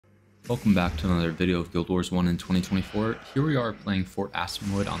Welcome back to another video of Guild Wars 1 in 2024. Here we are playing Fort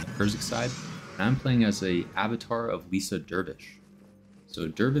Aspenwood on the Kurzick side, and I'm playing as a avatar of Dervish. So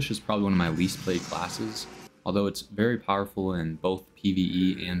Dervish is probably one of my least played classes, although it's very powerful in both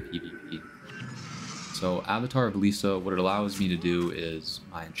PvE and PvP. So Avatar of Lisa, what it allows me to do is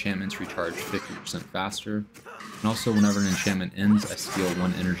my enchantments recharge 50% faster, and also whenever an enchantment ends, I steal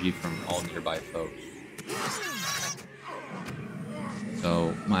 1 energy from all nearby foes.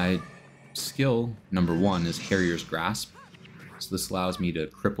 So my skill number 1 is Harrier's Grasp. So this allows me to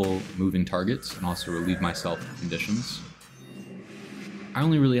cripple moving targets and also relieve myself of conditions. I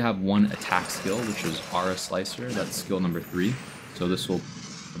only really have 1 attack skill, which is Aura Slicer. That's skill number 3. So this will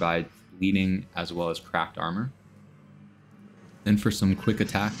provide bleeding as well as cracked armor. Then for some quick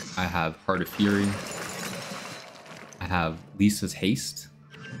attack, I have Heart of Fury. I have Lisa's Haste,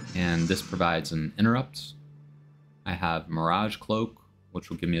 and this provides an interrupt. I have Mirage Cloak, which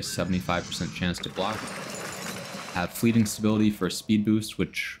will give me a 75% chance to block. I have Fleeting Stability for a speed boost,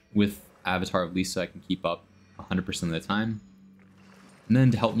 which with Avatar of Lisa I can keep up 100% of the time. And then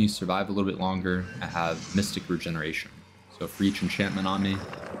to help me survive a little bit longer, I have Mystic Regeneration. So for each enchantment on me,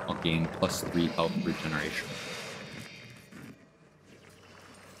 I'll gain +3 health regeneration.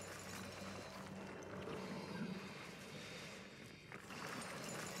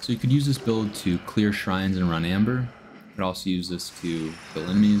 So you could use this build to clear shrines and run amber. You could also use this to kill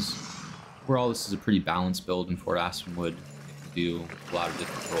enemies. Overall, this is a pretty balanced build in Fort Aspenwood. You can do a lot of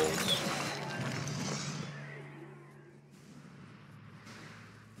different roles.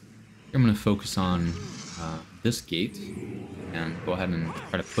 Here I'm going to focus on this gate and go ahead and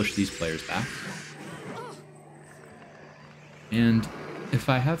try to push these players back. And if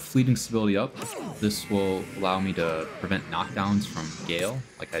I have Fleeting Stability up, this will allow me to prevent knockdowns from Gale,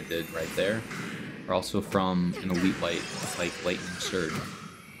 like I did right there, or also from an Elite Light, like Lightning Surge.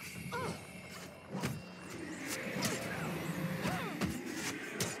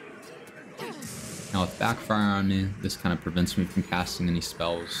 Now with Backfire on me, this kind of prevents me from casting any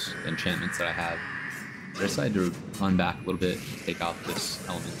spells, enchantments that I have. I decided to run back a little bit and take out this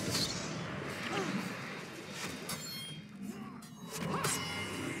Elementist.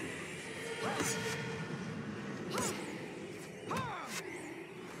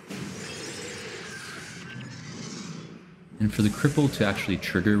 And for the cripple to actually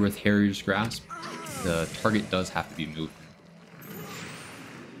trigger with Harrier's Grasp, the target does have to be moved.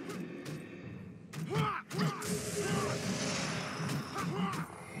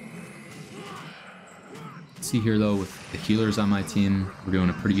 See here though, with the healers on my team, we're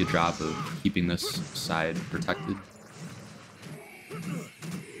doing a pretty good job of keeping this side protected.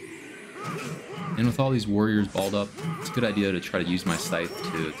 And with all these warriors balled up, it's a good idea to try to use my scythe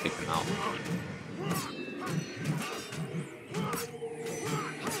to take them out.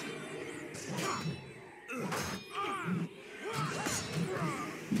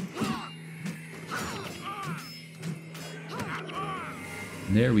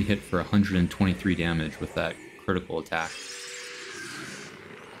 And there we hit for 123 damage with that critical attack.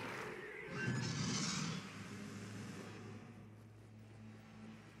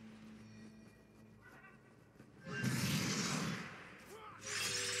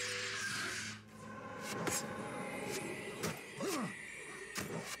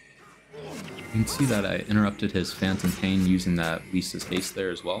 You can see that I interrupted his Phantom Pain using that Lisa's Haste there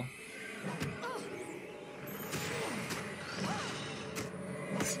as well.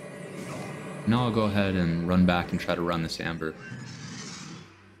 Now I'll go ahead and run back and try to run this amber.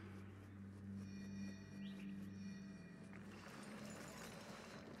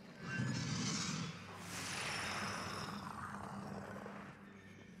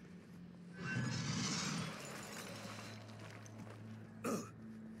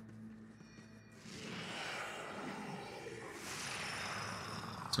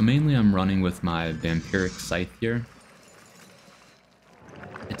 So mainly I'm running with my Vampiric Scythe here.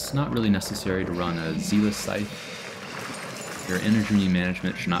 It's not really necessary to run a Zealous Scythe. Your energy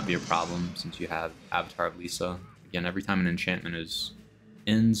management should not be a problem since you have Avatar of Lisa. Again, every time an enchantment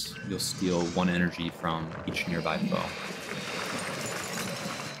ends, you'll steal 1 energy from each nearby foe.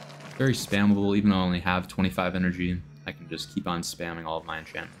 Very spammable, even though I only have 25 energy, I can just keep on spamming all of my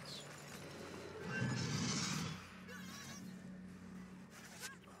enchantments.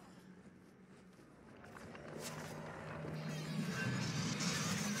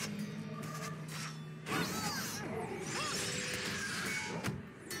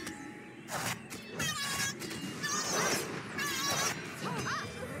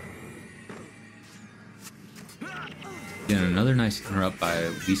 Again, another nice interrupt by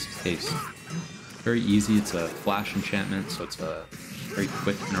Lisa's Haste. Very easy, it's a flash enchantment, so it's a very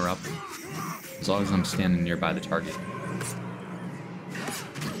quick interrupt, as long as I'm standing nearby the target.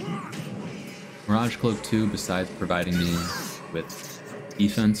 Mirage Cloak 2, besides providing me with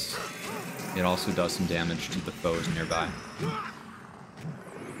defense, it also does some damage to the foes nearby.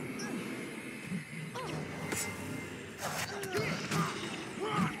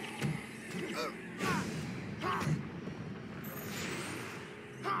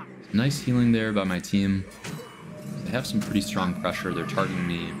 Nice healing there by my team. They have some pretty strong pressure. They're targeting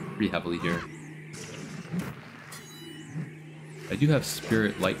me pretty heavily here. I do have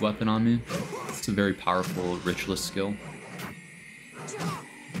Spirit Light Weapon on me. It's a very powerful Richless skill.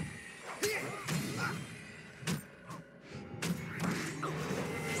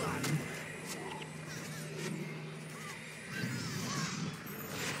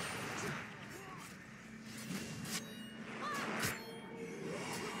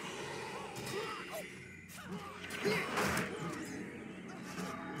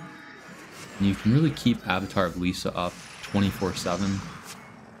 And you can really keep Avatar of Lisa up 24/7.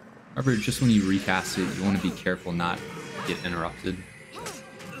 However, just when you recast it, you want to be careful not to get interrupted.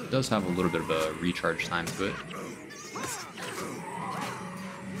 It does have a little bit of a recharge time to it.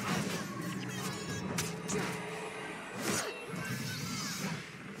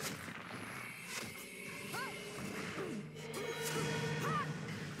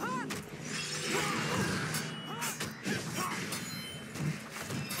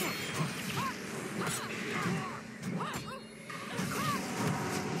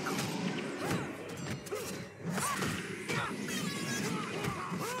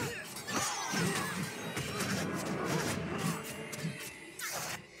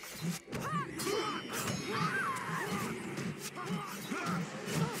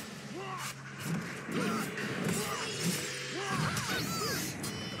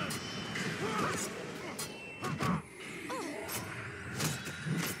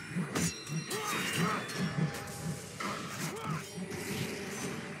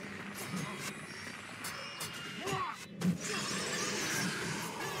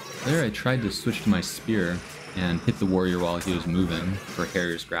 There I tried to switch to my spear and hit the warrior while he was moving for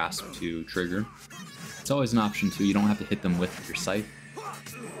Harrier's Grasp to trigger. It's always an option too. You don't have to hit them with your scythe. You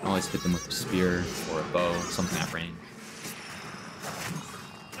can always hit them with a spear or a bow, something at range.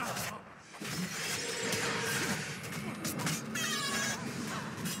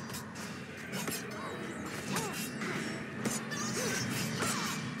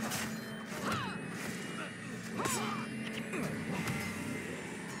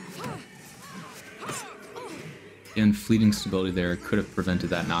 And fleeting stability there could have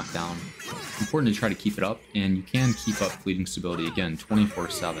prevented that knockdown. It's important to try to keep it up, and you can keep up fleeting stability again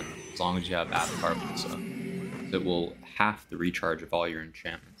 24/7 as long as you have Avatar of Lisa. It will half the recharge of all your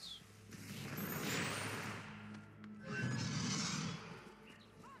enchantments.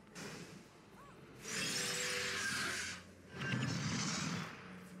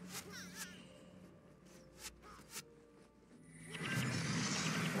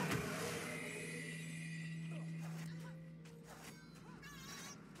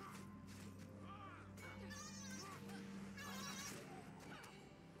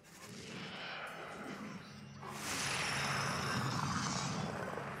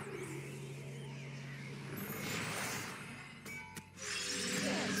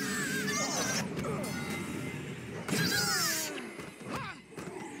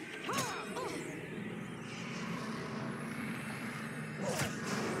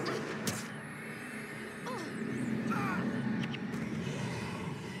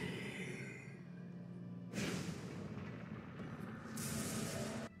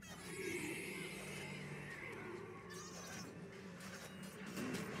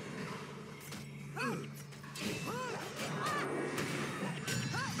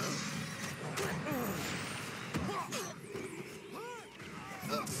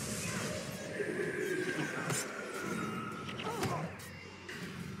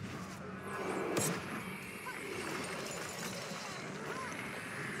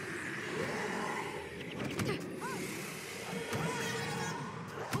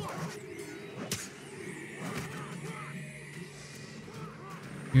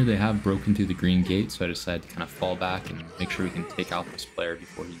 Here they have broken through the green gate, so I decided to kind of fall back and make sure we can take out this player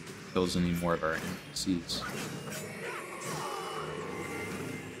before he kills any more of our NPCs.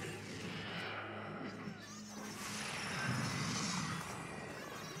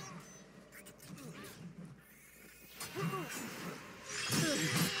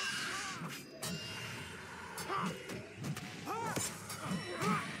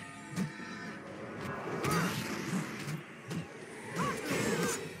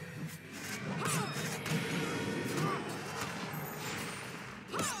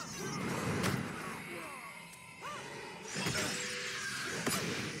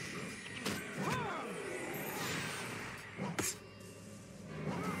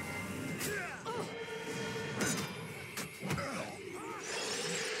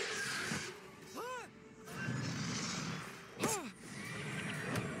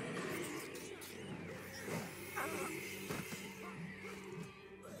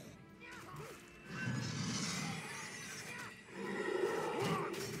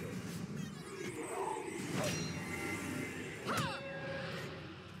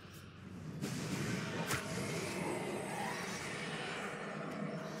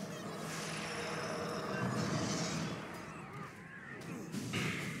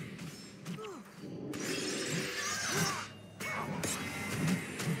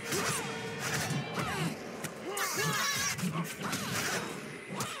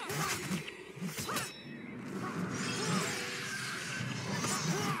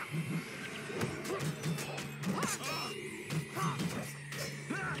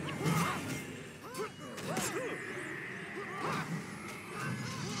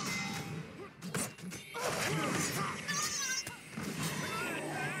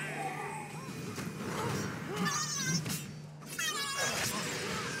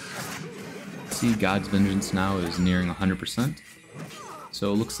 see God's Vengeance now is nearing 100%.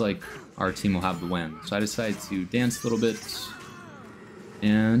 So it looks like our team will have the win. So I decided to dance a little bit.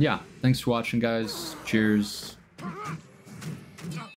 And yeah, thanks for watching, guys. Cheers.